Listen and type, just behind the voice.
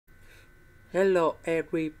Hello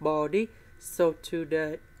everybody. So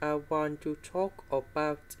today I want to talk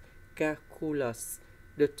about calculus.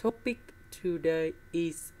 The topic today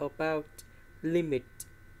is about limit.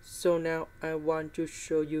 So now I want to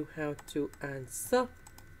show you how to answer.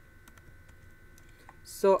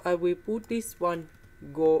 So I will put this one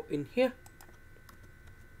go in here.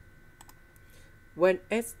 When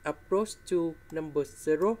s approach to number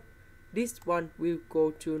 0, this one will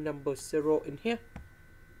go to number 0 in here.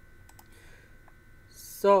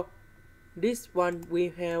 So this one we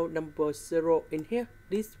have number 0 in here.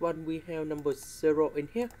 This one we have number 0 in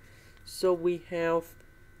here. So we have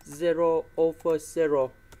 0 over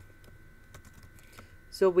 0.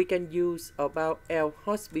 So we can use about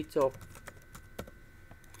L'Hospital.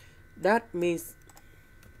 That means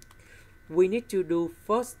we need to do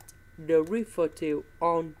first the derivative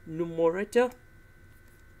on numerator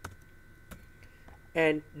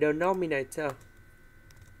and denominator.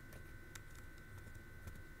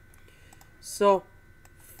 So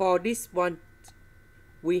for this one,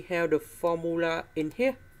 we have the formula in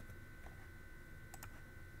here.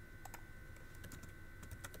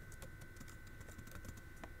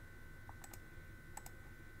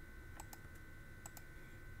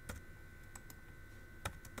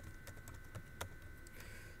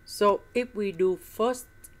 So if we do first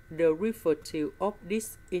the derivative of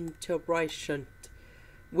this integration,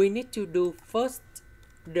 we need to do first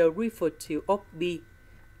the derivative of b,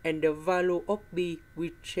 and the value of b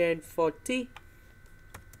we change for t,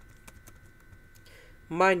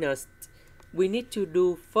 minus we need to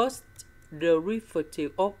do first the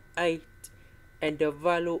derivative of a, and the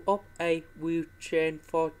value of a will change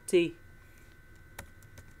for t.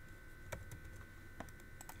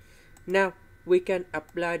 Now we can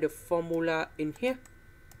apply the formula in here.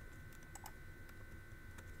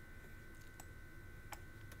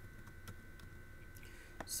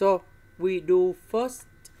 So we do first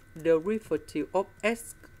the derivative of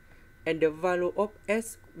s, and the value of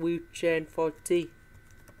s will change for t.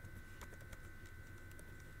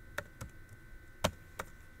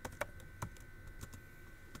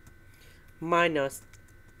 Minus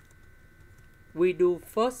we do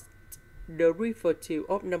first the derivative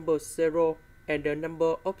of number 0, and the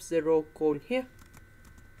number of 0 go here.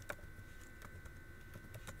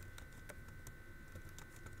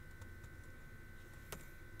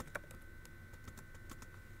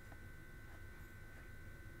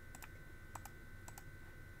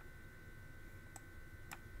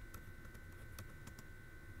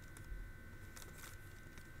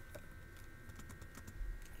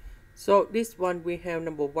 So this one we have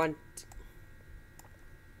number 1.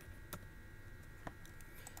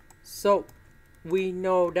 So we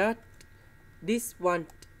know that this one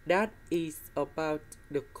that is about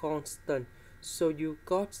the constant. So you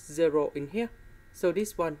got 0 in here. So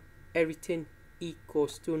this one everything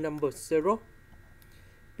equals to number 0.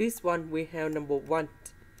 This one we have number 1.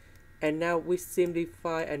 And now we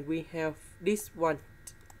simplify and we have this one.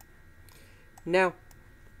 Now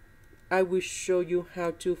I will show you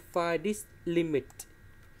how to find this limit.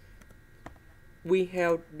 We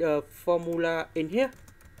have the formula in here.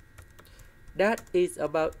 That is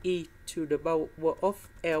about e to the power of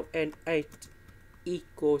ln 8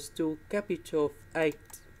 equals to capital 8.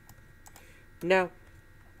 Now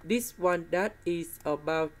this one that is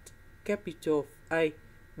about capital A,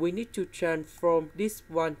 we need to transform this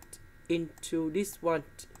one into this one.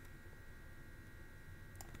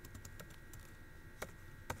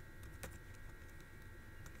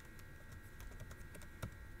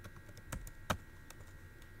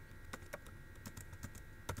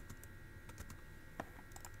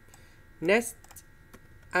 Next,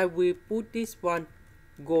 I will put this one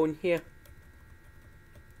go in here.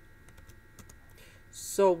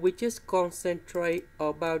 So we just concentrate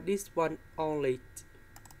about this one only.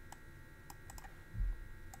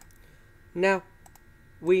 Now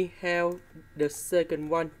we have the second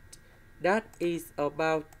one that is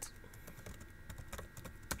about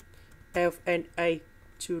ln 8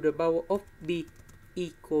 to the power of b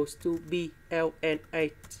equals to b ln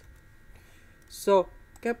 8. So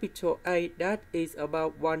capital A that is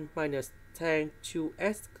about 1 minus tan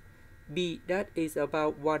 2s, b that is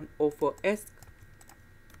about 1 over s.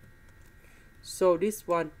 So this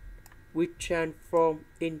one we transform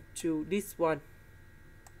into this one.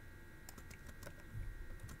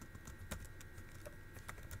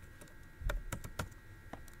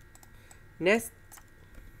 Next,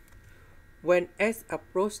 when s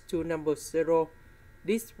approach to number 0,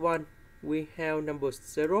 this one we have number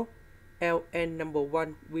 0. ln number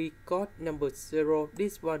 1 we got number 0.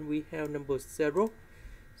 This one we have number 0.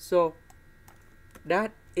 So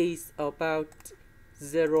that is about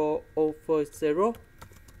 0 over 0,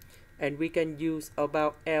 and we can use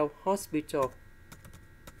about L hospital.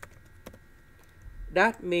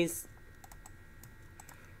 That means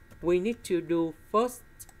we need to do first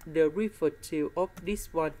the derivative of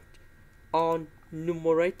this one on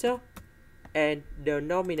numerator and the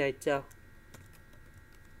denominator.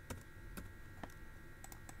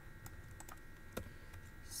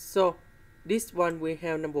 So this one we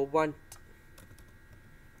have number 1.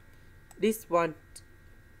 This one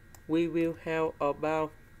we will have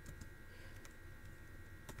about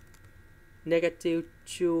negative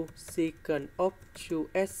 2 secant of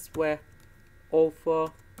 2s squared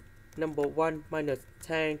over number 1 minus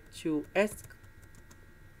tan 2s.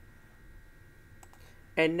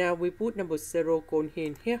 And now we put number 0 going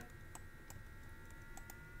in here.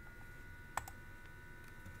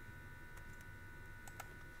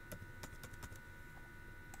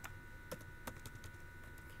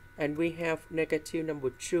 And we have negative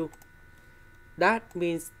number 2. That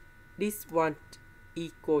means this one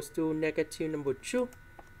equals to negative number 2.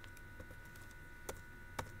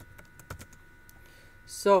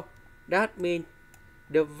 So that means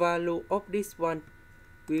the value of this one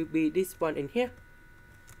will be this one in here.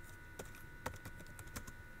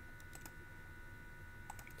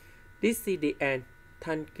 This is the end.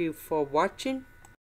 Thank you for watching.